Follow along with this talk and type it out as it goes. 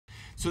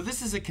So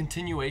this is a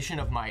continuation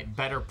of my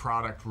better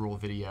product rule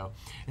video.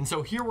 And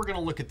so here we're going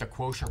to look at the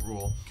quotient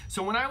rule.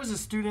 So when I was a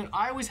student,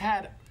 I always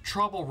had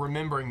trouble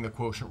remembering the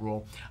quotient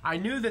rule. I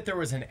knew that there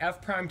was an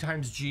f prime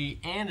times g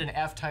and an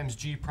f times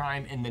g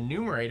prime in the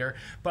numerator,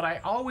 but I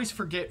always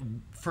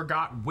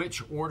forgot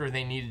which order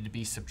they needed to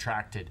be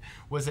subtracted.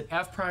 Was it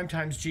f prime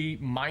times g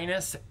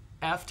minus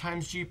f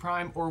times g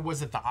prime, or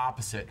was it the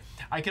opposite?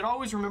 I could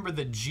always remember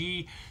the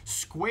g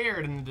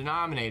squared in the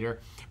denominator,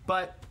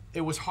 but it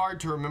was hard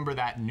to remember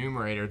that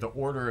numerator, the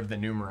order of the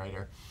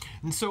numerator.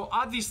 And so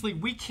obviously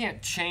we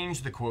can't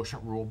change the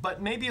quotient rule, but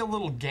maybe a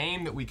little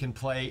game that we can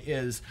play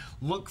is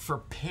look for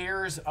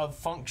pairs of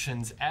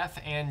functions f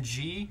and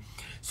g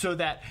so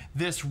that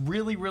this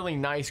really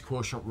nice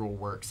quotient rule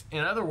works.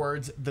 In other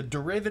words, the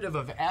derivative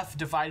of f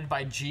divided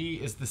by g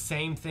is the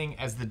same thing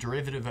as the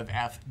derivative of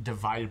f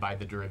divided by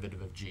the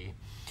derivative of g.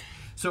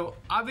 So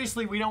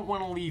obviously we don't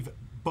want to leave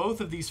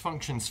both of these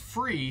functions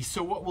free,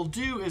 so what we'll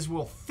do is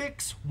we'll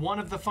fix one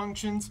of the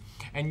functions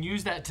and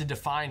use that to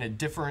define a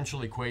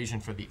differential equation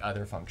for the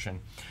other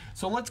function.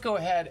 So let's go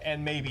ahead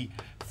and maybe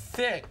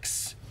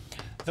fix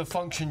the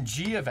function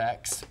g of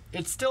x.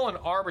 It's still an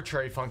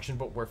arbitrary function,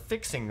 but we're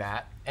fixing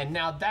that, and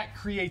now that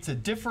creates a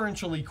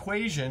differential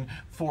equation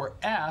for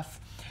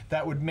f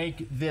that would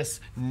make this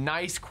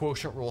nice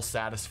quotient rule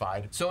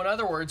satisfied. So in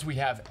other words, we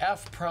have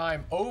f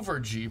prime over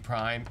g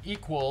prime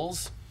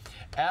equals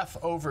f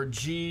over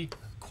g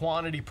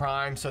quantity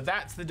prime. So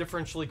that's the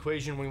differential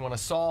equation we want to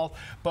solve,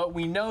 but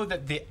we know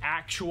that the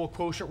actual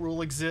quotient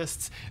rule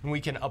exists, and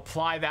we can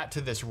apply that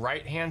to this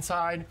right hand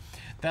side.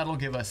 That'll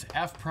give us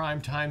f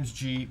prime times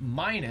g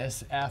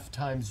minus f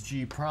times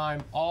g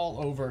prime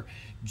all over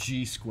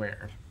g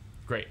squared.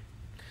 Great.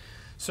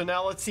 So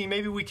now let's see,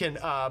 maybe we can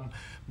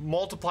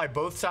multiply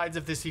both sides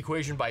of this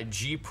equation by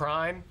g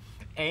prime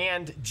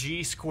and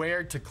g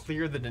squared to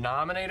clear the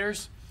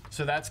denominators.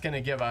 So that's going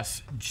to give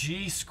us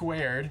g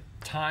squared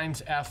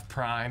times f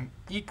prime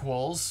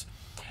equals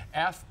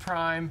f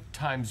prime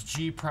times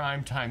g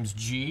prime times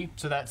g.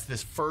 So that's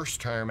this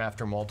first term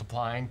after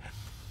multiplying,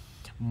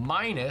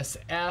 minus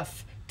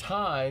f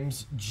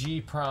times g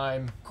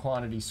prime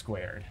quantity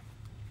squared.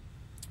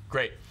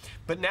 Great.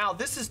 But now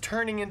this is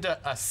turning into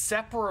a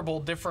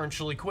separable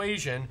differential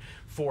equation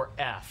for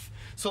f.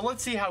 So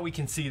let's see how we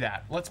can see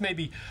that. Let's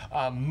maybe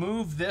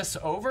move this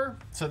over.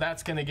 So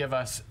that's going to give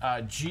us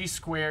g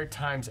squared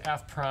times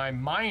f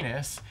prime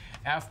minus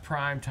f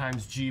prime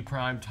times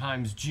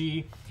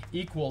g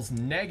equals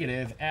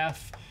negative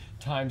f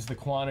times the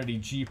quantity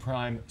g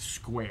prime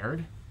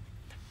squared.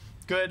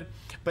 Good.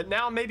 But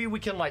now maybe we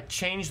can like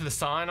change the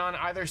sign on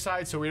either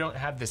side so we don't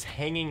have this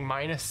hanging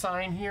minus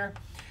sign here.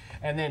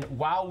 And then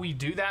while we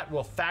do that,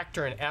 we'll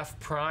factor an f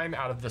prime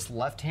out of this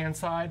left-hand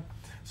side.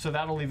 So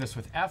that'll leave us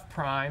with f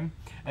prime,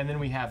 and then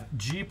we have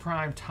g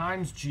prime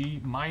times g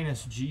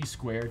minus g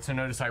squared. So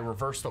notice I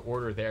reversed the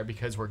order there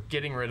because we're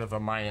getting rid of the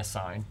minus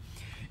sign,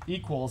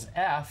 equals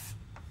f,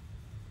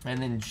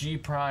 and then g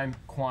prime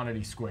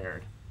quantity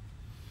squared.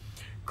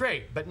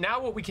 Great, but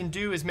now what we can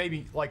do is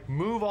maybe like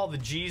move all the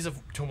g's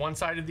to one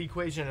side of the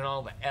equation and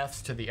all the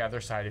f's to the other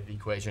side of the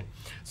equation.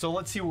 So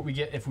let's see what we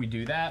get if we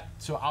do that.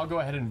 So I'll go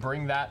ahead and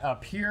bring that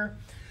up here.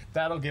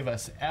 That'll give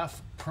us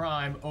f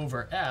prime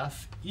over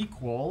f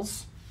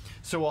equals,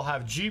 so we'll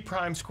have g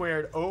prime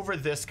squared over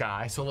this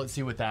guy. So let's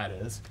see what that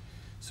is.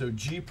 So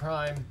g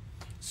prime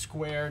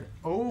squared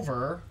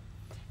over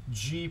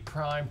g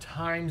prime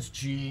times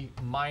g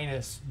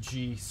minus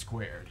g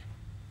squared.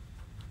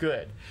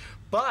 Good.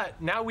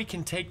 But now we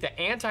can take the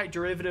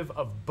antiderivative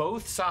of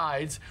both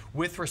sides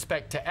with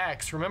respect to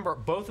x. Remember,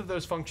 both of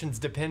those functions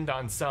depend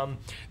on some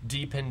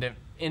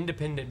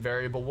independent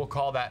variable. We'll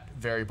call that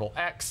variable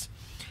x.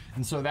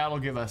 And so that'll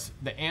give us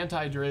the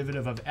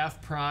antiderivative of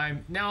f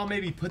prime. Now I'll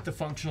maybe put the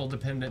functional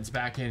dependence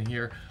back in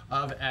here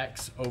of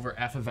x over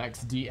f of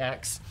x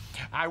dx.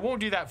 I won't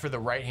do that for the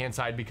right-hand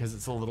side because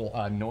it's a little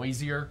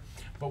noisier,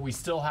 but we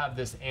still have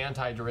this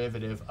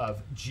antiderivative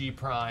of g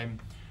prime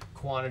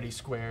quantity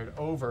squared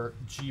over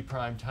g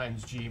prime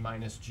times g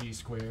minus g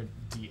squared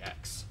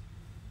dx.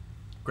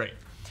 Great.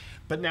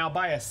 But now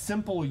by a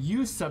simple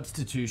u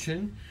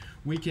substitution,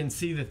 we can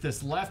see that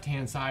this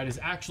left-hand side is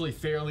actually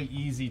fairly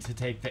easy to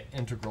take the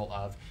integral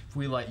of. If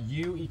we let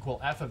u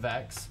equal f of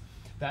x,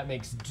 that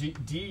makes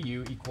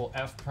du equal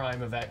f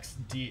prime of x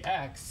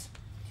dx.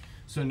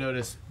 So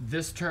notice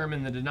this term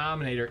in the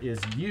denominator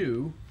is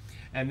u,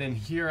 and then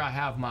here I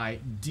have my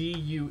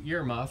du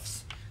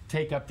earmuffs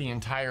take up the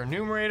entire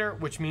numerator,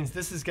 which means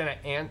this is going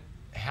to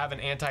have an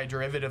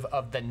antiderivative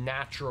of the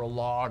natural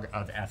log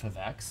of f of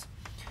x.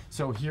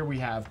 So here we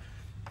have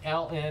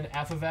ln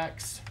f of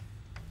x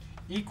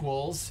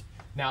equals,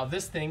 now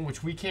this thing,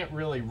 which we can't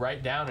really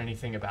write down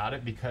anything about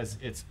it because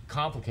it's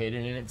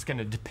complicated and it's going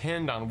to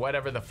depend on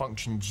whatever the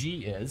function g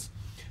is.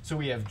 So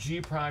we have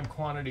g prime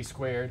quantity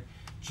squared,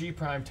 g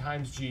prime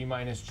times g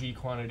minus g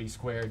quantity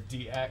squared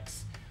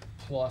dx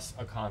plus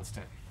a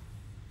constant.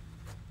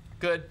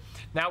 Good.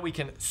 Now we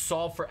can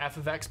solve for f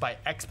of x by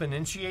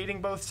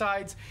exponentiating both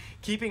sides,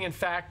 keeping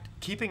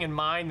in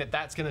mind that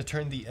that's going to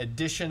turn the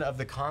addition of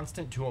the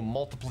constant to a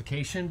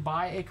multiplication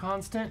by a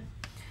constant.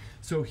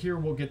 So here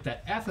we'll get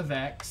that f of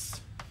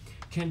x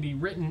can be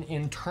written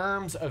in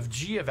terms of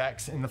g of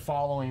x in the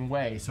following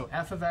way. So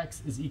f of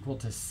x is equal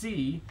to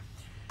c,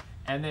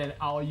 and then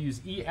I'll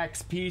use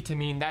exp to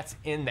mean that's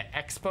in the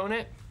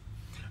exponent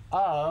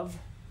of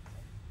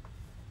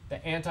the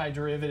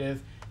antiderivative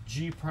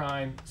g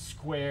prime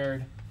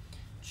squared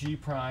g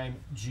prime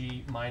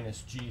g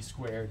minus g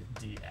squared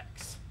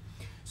dx.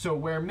 So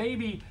where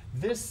maybe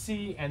this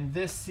c and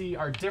this c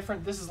are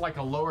different, this is like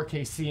a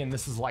lowercase c and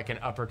this is like an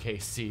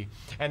uppercase c,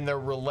 and they're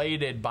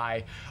related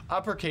by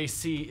uppercase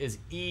c is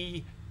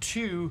e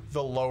to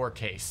the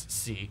lowercase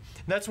c.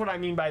 And that's what I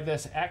mean by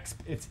this x,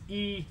 it's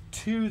e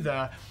to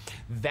the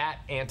that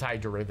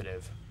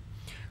antiderivative.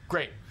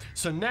 Great.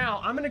 So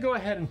now I'm going to go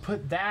ahead and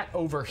put that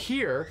over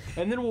here,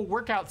 and then we'll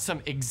work out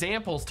some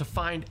examples to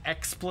find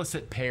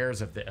explicit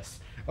pairs of this.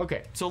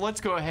 Okay, so let's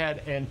go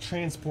ahead and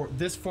transport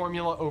this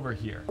formula over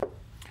here.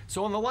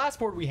 So on the last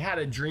board, we had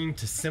a dream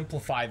to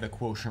simplify the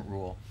quotient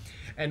rule,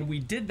 and we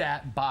did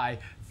that by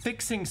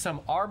fixing some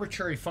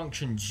arbitrary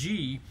function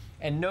g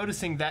and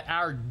noticing that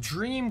our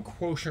dream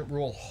quotient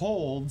rule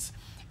holds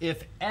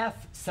if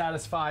f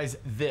satisfies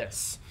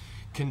this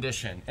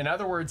condition. In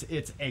other words,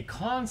 it's a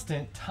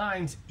constant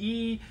times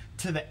e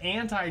to the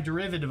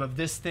antiderivative of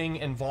this thing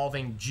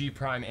involving g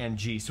prime and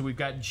g. So we've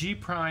got g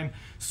prime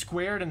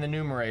squared in the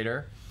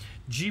numerator,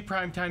 g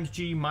prime times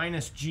g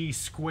minus g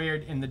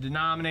squared in the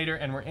denominator,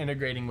 and we're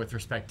integrating with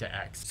respect to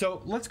x.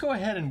 So let's go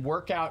ahead and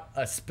work out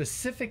a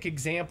specific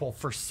example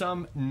for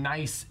some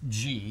nice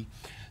g.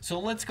 So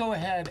let's go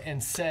ahead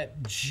and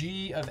set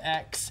g of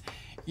x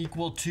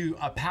equal to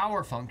a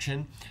power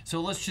function. So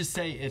let's just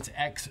say it's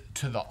x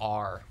to the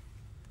r.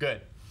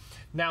 Good.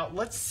 Now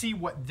let's see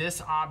what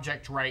this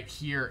object right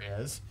here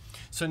is.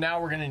 So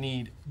now we're going to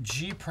need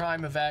g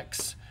prime of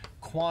x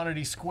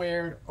quantity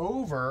squared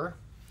over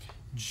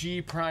g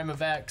prime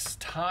of x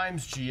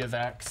times g of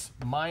x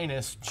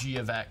minus g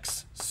of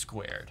x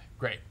squared.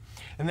 Great.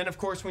 And then of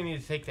course we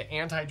need to take the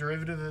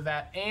antiderivative of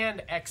that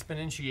and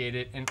exponentiate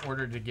it in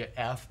order to get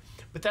f.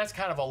 But that's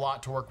kind of a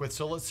lot to work with,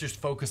 so let's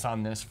just focus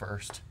on this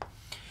first.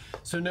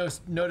 So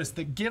notice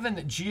that given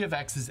that g of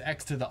x is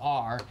x to the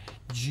r,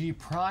 g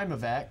prime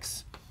of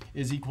x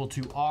is equal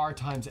to r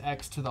times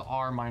x to the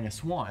r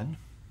minus 1.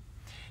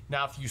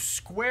 Now if you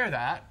square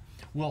that,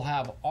 we'll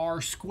have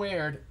r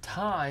squared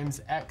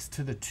times x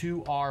to the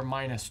 2r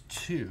minus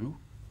 2,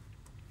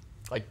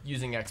 like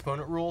using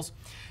exponent rules.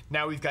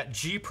 Now we've got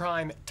g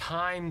prime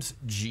times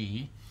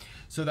g,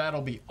 so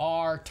that'll be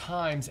r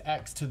times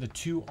x to the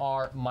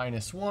 2r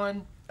minus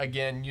 1.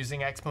 Again,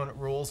 using exponent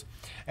rules,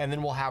 and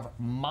then we'll have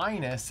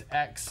minus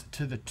x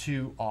to the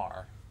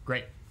 2r.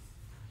 Great.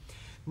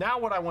 Now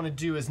what I want to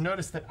do is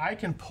notice that I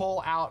can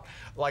pull out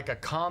like a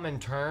common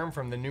term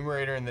from the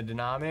numerator and the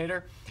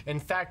denominator. In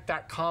fact,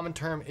 that common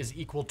term is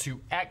equal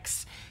to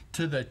x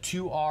to the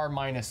 2r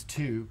minus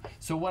 2.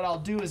 So what I'll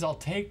do is I'll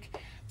take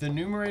the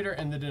numerator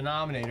and the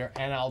denominator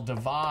and I'll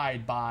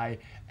divide by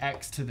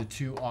x to the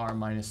 2r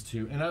minus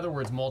 2. In other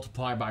words,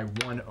 multiply by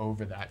 1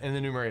 over that in the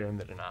numerator and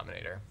the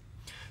denominator.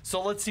 So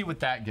let's see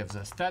what that gives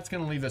us. That's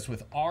going to leave us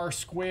with r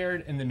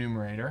squared in the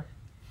numerator.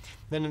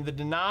 Then in the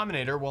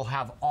denominator, we'll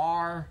have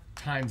r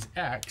times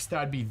x. That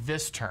would be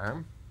this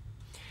term.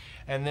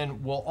 And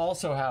then we'll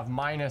also have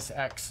minus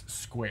x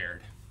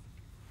squared.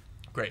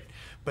 Great.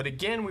 But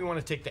again, we want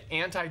to take the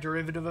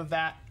antiderivative of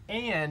that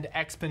and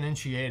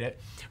exponentiate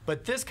it.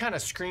 But this kind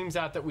of screams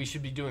out that we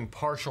should be doing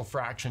partial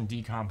fraction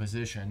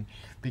decomposition,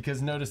 because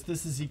notice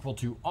this is equal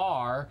to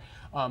r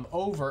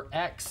over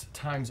x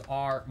times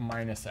r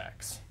minus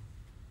x.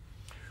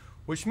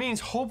 Which means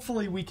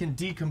hopefully we can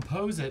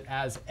decompose it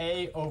as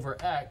a over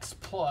x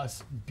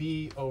plus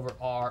b over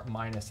r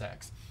minus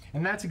x.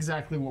 And that's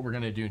exactly what we're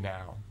going to do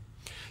now.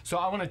 So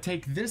I want to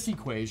take this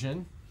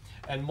equation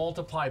and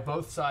multiply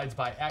both sides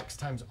by x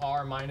times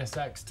r minus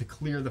x to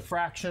clear the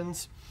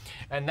fractions.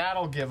 And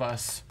that'll give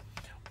us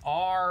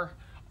r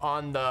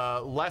on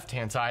the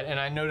left-hand side. And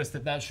I noticed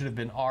that that should have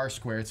been r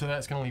squared. So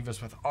that's going to leave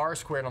us with r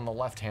squared on the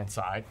left-hand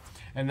side.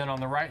 And then on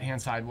the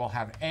right-hand side, we'll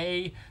have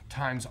a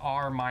times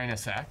r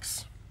minus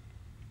x.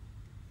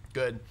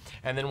 Good.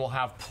 And then we'll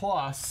have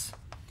plus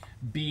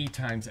b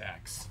times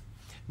x.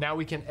 Now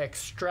we can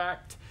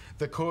extract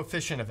the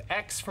coefficient of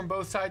x from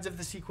both sides of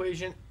this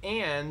equation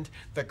and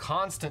the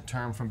constant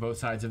term from both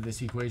sides of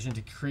this equation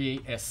to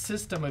create a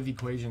system of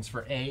equations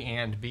for a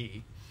and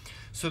b.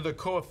 So the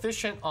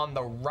coefficient on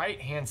the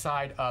right-hand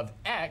side of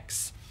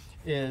x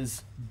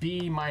is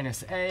b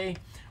minus a.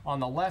 On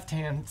the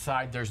left-hand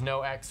side, there's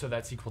no x, so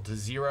that's equal to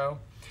 0.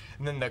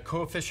 And then the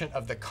coefficient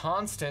of the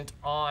constant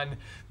on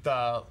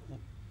the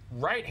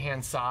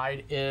right-hand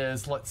side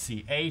is, let's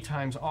see, a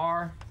times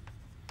r.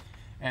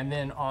 And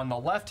then on the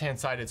left-hand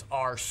side, it's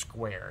r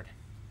squared.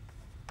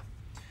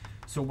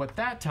 So what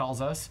that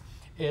tells us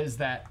is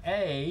that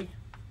a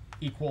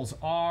equals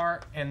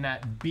r and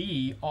that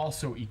b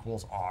also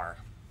equals r.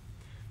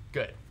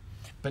 Good.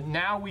 But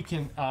now we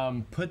can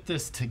put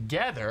this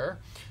together.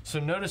 So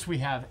notice we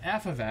have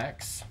f of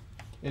x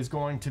is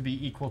going to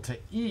be equal to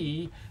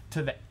e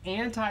to the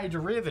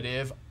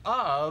antiderivative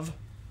of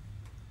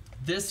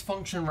this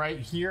function right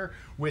here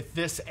with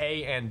this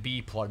a and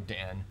b plugged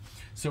in.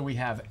 So we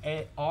have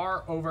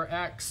r over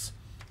x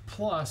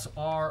plus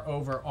r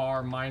over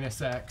r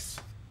minus x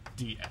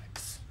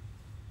dx.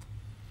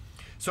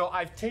 So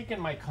I've taken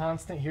my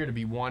constant here to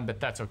be 1,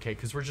 but that's okay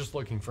because we're just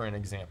looking for an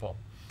example.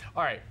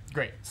 All right,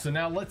 great. So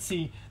now let's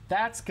see,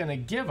 that's going to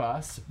give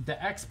us the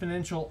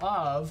exponential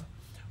of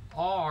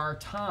r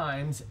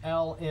times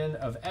ln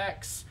of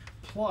x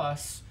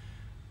plus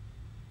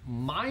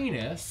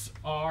minus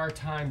r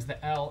times the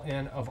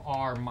ln of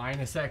r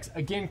minus x.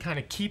 Again, kind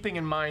of keeping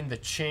in mind the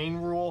chain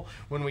rule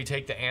when we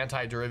take the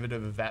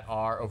antiderivative of that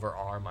r over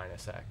r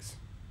minus x.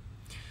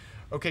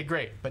 Okay,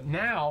 great. But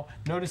now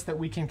notice that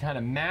we can kind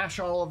of mash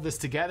all of this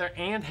together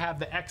and have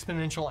the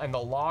exponential and the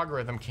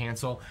logarithm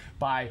cancel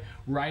by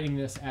writing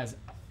this as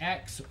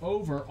x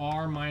over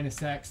r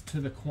minus x to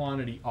the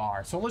quantity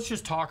r. So let's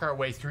just talk our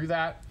way through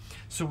that.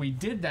 So we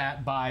did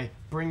that by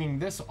bringing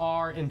this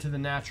r into the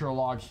natural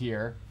log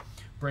here,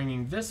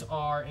 bringing this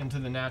r into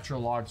the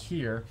natural log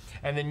here,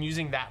 and then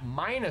using that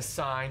minus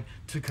sign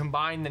to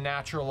combine the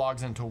natural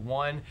logs into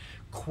one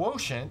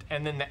quotient,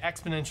 and then the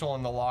exponential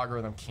and the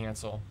logarithm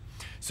cancel.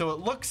 So it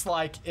looks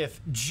like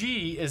if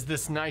g is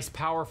this nice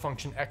power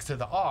function x to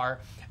the r,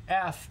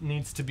 f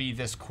needs to be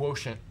this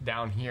quotient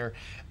down here,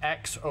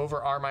 x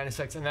over r minus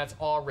x, and that's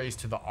all raised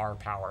to the r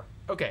power.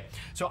 Okay,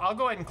 so I'll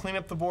go ahead and clean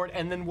up the board,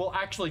 and then we'll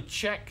actually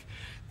check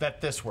that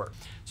this worked.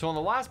 So on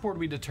the last board,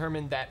 we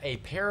determined that a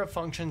pair of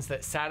functions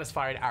that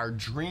satisfied our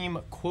dream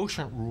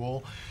quotient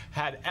rule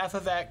had f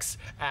of x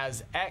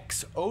as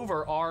x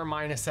over r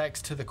minus x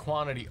to the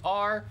quantity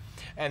r,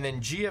 and then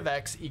g of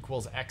x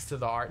equals x to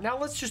the r. Now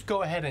let's just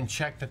go ahead and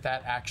check that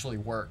that actually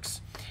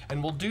works.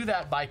 And we'll do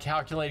that by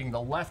calculating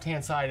the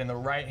left-hand side and the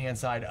right-hand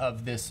side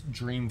of this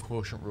dream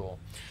quotient rule.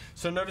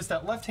 So notice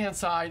that left-hand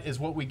side is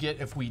what we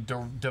get if we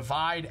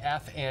divide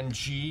f and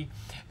g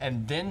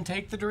and then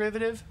take the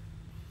derivative.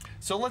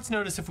 So let's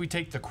notice if we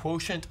take the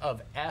quotient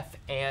of f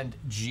and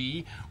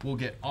g, we'll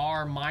get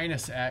r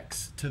minus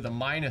x to the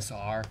minus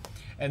r,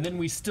 and then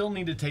we still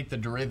need to take the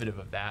derivative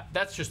of that.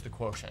 That's just the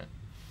quotient.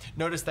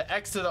 Notice the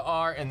x to the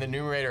r and the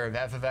numerator of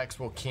f of x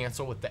will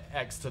cancel with the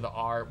x to the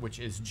r, which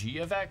is g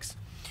of x.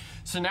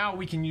 So now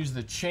we can use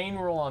the chain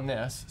rule on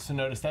this. So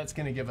notice that's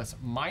going to give us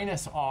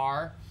minus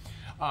r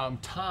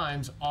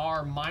times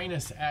r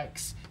minus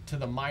x to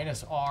the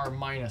minus r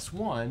minus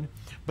 1.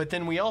 But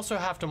then we also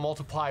have to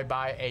multiply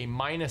by a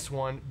minus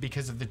 1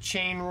 because of the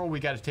chain rule. We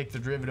got to take the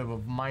derivative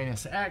of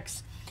minus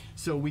x.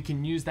 So we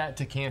can use that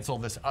to cancel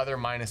this other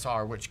minus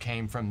r, which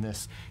came from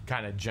this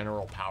kind of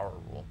general power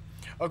rule.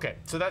 Okay,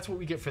 so that's what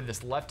we get for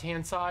this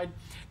left-hand side.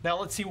 Now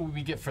let's see what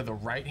we get for the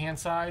right-hand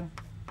side.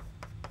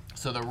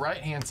 So the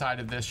right-hand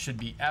side of this should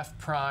be f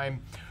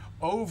prime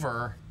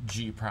over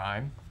g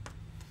prime.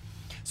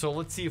 So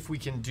let's see if we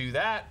can do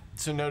that.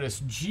 So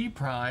notice g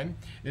prime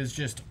is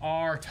just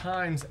r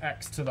times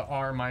x to the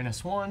r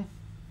minus 1.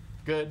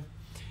 Good.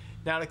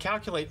 Now to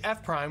calculate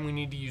f prime, we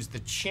need to use the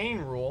chain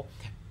rule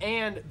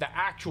and the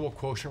actual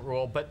quotient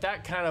rule, but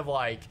that kind of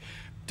like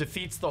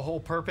defeats the whole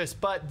purpose,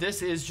 but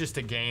this is just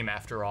a game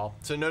after all.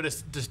 So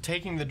notice just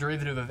taking the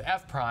derivative of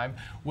f prime,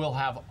 we'll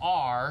have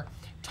r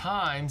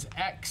times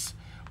x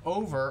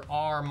over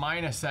r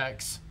minus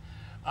x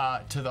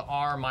to the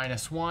r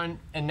minus 1,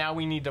 and now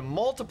we need to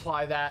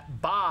multiply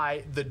that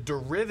by the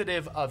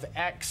derivative of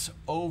x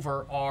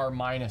over r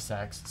minus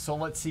x. So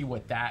let's see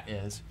what that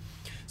is.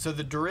 So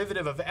the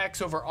derivative of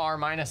x over r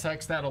minus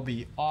x, that'll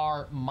be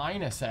r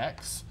minus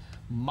x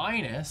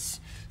minus,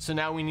 so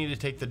now we need to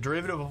take the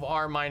derivative of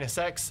r minus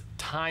x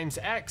times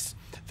x.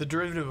 The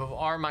derivative of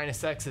r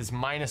minus x is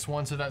minus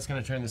 1, so that's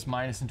going to turn this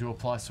minus into a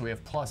plus, so we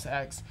have plus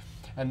x,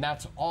 and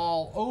that's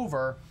all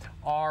over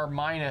r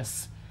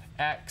minus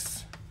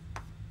x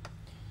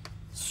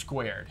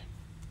squared.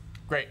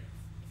 Great.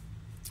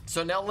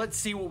 So now let's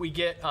see what we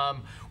get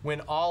when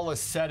all is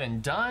said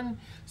and done.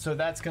 So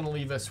that's going to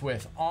leave us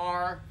with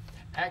r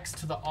x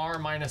to the r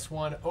minus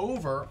 1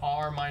 over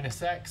r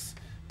minus x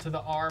to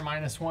the r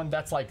minus 1.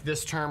 That's like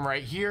this term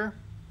right here.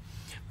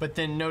 But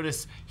then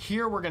notice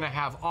here we're going to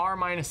have r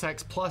minus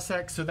x plus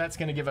x, so that's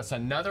going to give us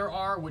another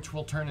r, which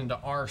will turn into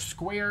r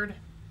squared.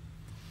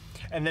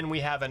 And then we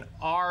have an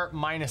r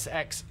minus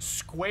x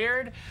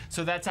squared,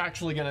 so that's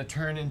actually going to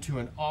turn into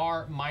an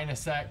r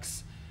minus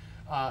x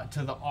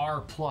to the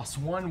r plus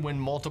 1 when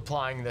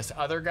multiplying this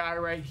other guy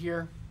right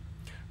here.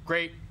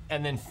 Great.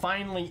 And then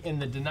finally in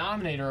the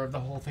denominator of the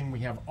whole thing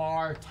we have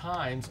r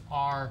times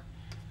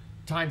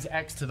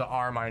x to the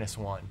r minus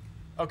 1.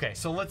 Okay,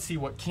 so let's see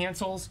what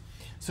cancels.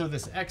 So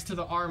this x to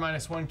the r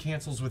minus 1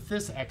 cancels with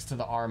this x to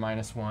the r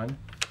minus 1.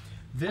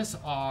 This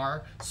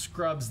r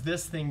scrubs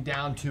this thing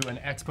down to an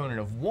exponent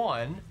of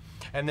 1,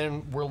 and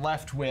then we're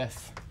left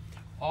with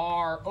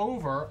r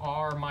over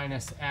r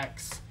minus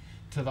x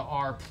to the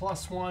r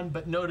plus 1,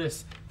 but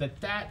notice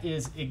that that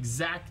is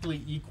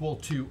exactly equal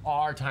to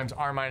r times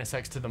r minus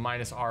x to the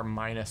minus r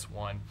minus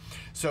 1.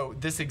 So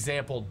this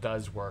example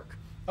does work.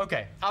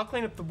 Okay, I'll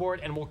clean up the board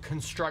and we'll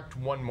construct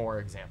one more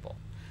example.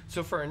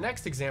 So for our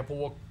next example,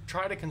 we'll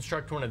try to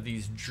construct one of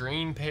these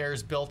dream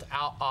pairs built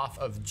out off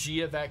of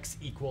g of x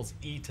equals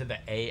e to the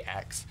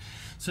ax.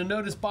 So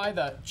notice by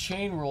the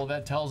chain rule,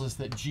 that tells us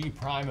that g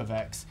prime of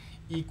x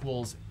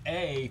equals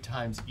a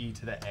times e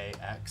to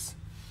the ax.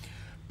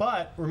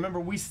 But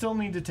remember, we still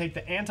need to take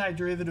the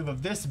antiderivative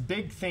of this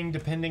big thing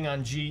depending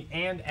on g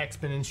and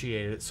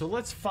exponentiate it. So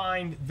let's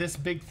find this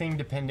big thing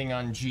depending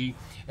on g.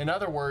 In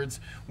other words,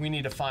 we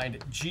need to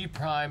find g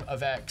prime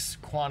of x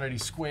quantity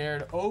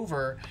squared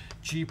over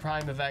g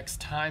prime of x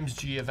times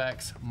g of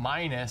x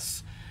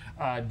minus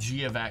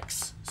g of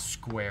x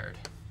squared.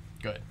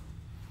 Good.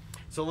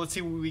 So let's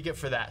see what we get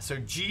for that. So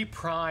g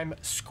prime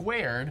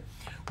squared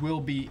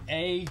will be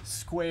a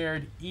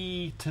squared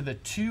e to the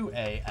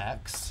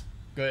 2ax.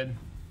 Good.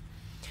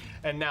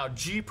 And now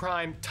g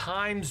prime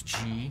times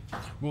g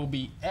will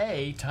be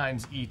a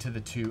times e to the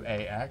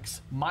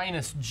 2ax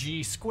minus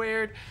g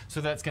squared.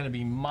 So that's going to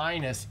be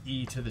minus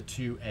e to the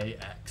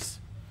 2ax.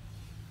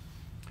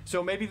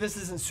 So maybe this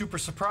isn't super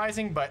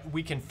surprising, but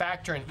we can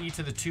factor in e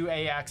to the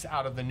 2ax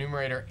out of the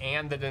numerator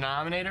and the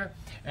denominator,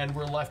 and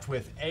we're left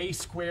with a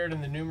squared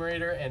in the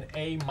numerator and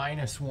a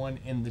minus 1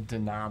 in the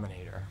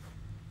denominator.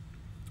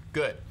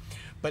 Good.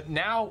 But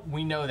now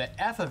we know that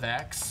f of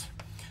x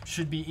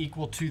should be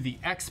equal to the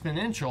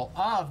exponential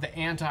of the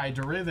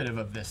antiderivative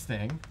of this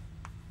thing.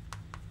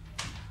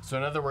 So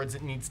in other words,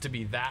 it needs to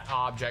be that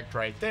object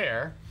right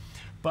there.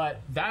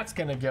 But that's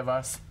going to give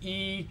us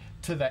e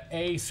to the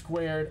a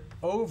squared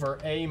over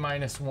a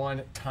minus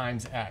 1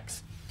 times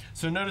x.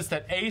 So notice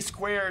that a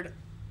squared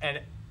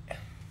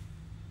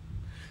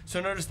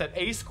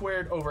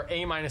over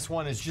a minus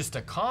 1 is just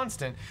a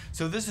constant.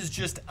 So this is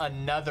just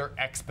another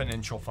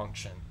exponential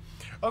function.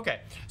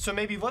 Okay, so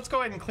maybe let's go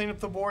ahead and clean up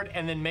the board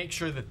and then make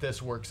sure that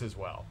this works as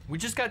well. We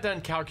just got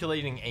done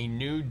calculating a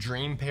new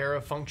dream pair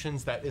of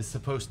functions that is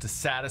supposed to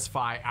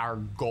satisfy our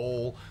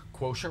goal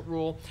quotient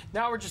rule.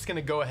 Now we're just going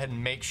to go ahead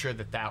and make sure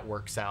that that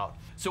works out.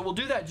 So we'll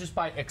do that just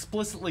by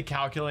explicitly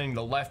calculating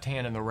the left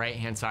hand and the right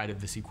hand side of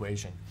this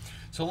equation.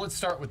 So let's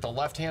start with the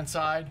left hand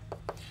side.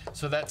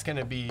 So that's going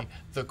to be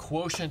the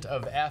quotient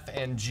of f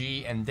and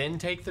g and then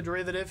take the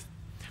derivative.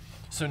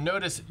 So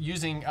notice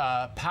using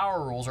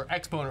power rules or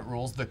exponent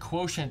rules, the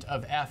quotient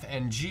of f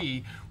and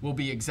g will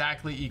be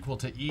exactly equal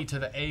to e to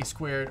the a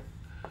squared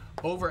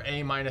over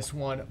a minus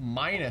 1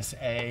 minus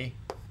a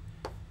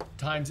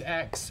times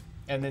x,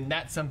 and then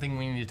that's something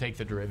we need to take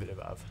the derivative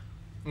of.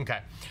 Okay,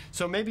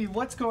 so maybe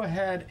let's go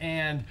ahead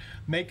and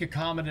make a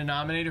common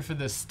denominator for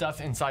this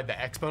stuff inside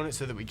the exponent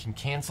so that we can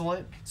cancel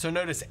it. So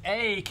notice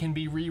a can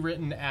be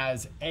rewritten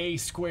as a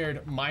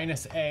squared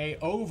minus a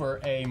over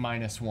a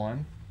minus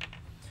 1.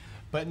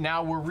 But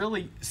now we're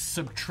really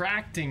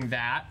subtracting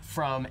that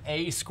from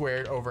a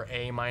squared over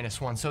a minus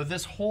 1. So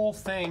this whole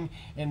thing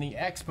in the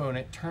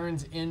exponent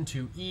turns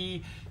into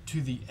e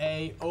to the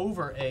a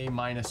over a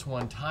minus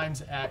 1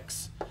 times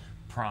x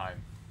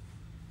prime.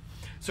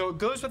 So it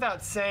goes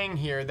without saying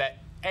here that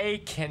a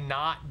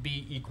cannot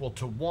be equal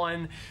to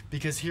 1,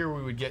 because here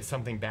we would get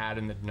something bad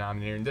in the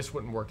denominator and this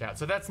wouldn't work out.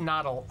 So that's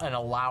not an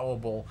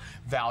allowable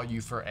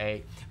value for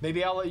a.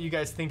 Maybe I'll let you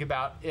guys think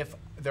about if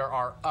there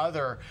are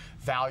other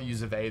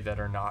values of a that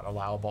are not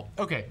allowable.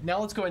 Okay, now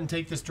let's go ahead and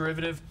take this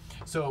derivative.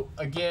 So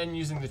again,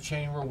 using the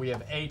chain rule, we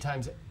have a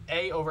times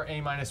a over a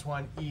minus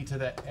 1 e to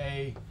the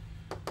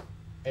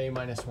a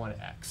minus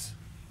 1x.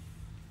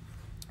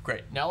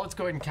 Great. Now let's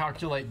go ahead and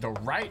calculate the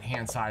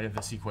right-hand side of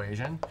this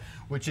equation,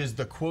 which is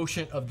the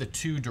quotient of the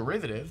two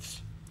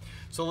derivatives.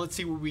 So let's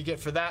see what we get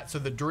for that. So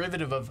the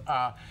derivative of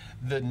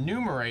the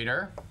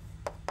numerator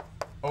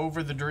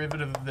over the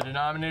derivative of the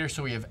denominator,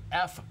 so we have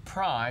f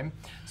prime.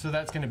 So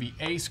that's going to be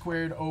a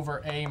squared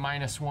over a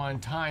minus 1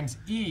 times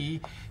e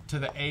to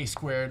the a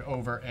squared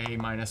over a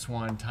minus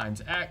 1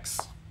 times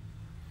x.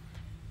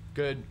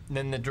 Good. And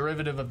then the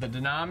derivative of the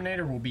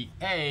denominator will be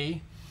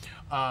a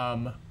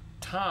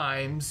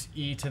times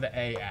e to the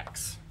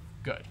ax.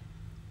 Good.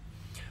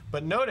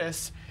 But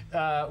notice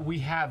we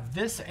have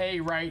this a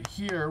right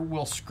here.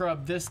 We'll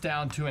scrub this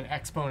down to an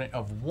exponent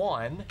of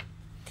 1.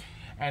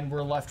 And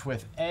we're left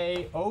with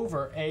a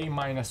over a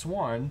minus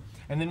 1.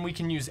 And then we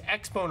can use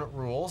exponent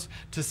rules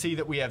to see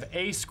that we have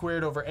a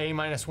squared over a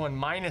minus 1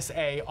 minus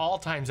a all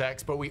times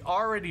x. But we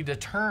already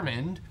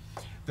determined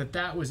that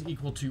that was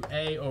equal to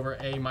a over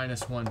a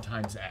minus 1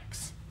 times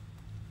x.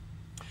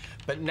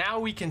 But now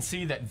we can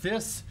see that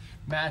this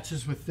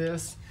matches with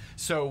this,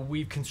 so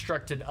we've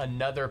constructed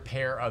another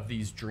pair of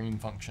these dream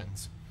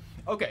functions.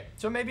 Okay,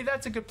 so maybe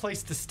that's a good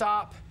place to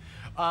stop.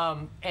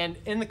 And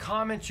in the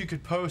comments you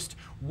could post,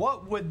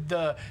 what would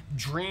the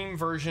dream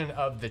version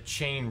of the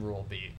chain rule be?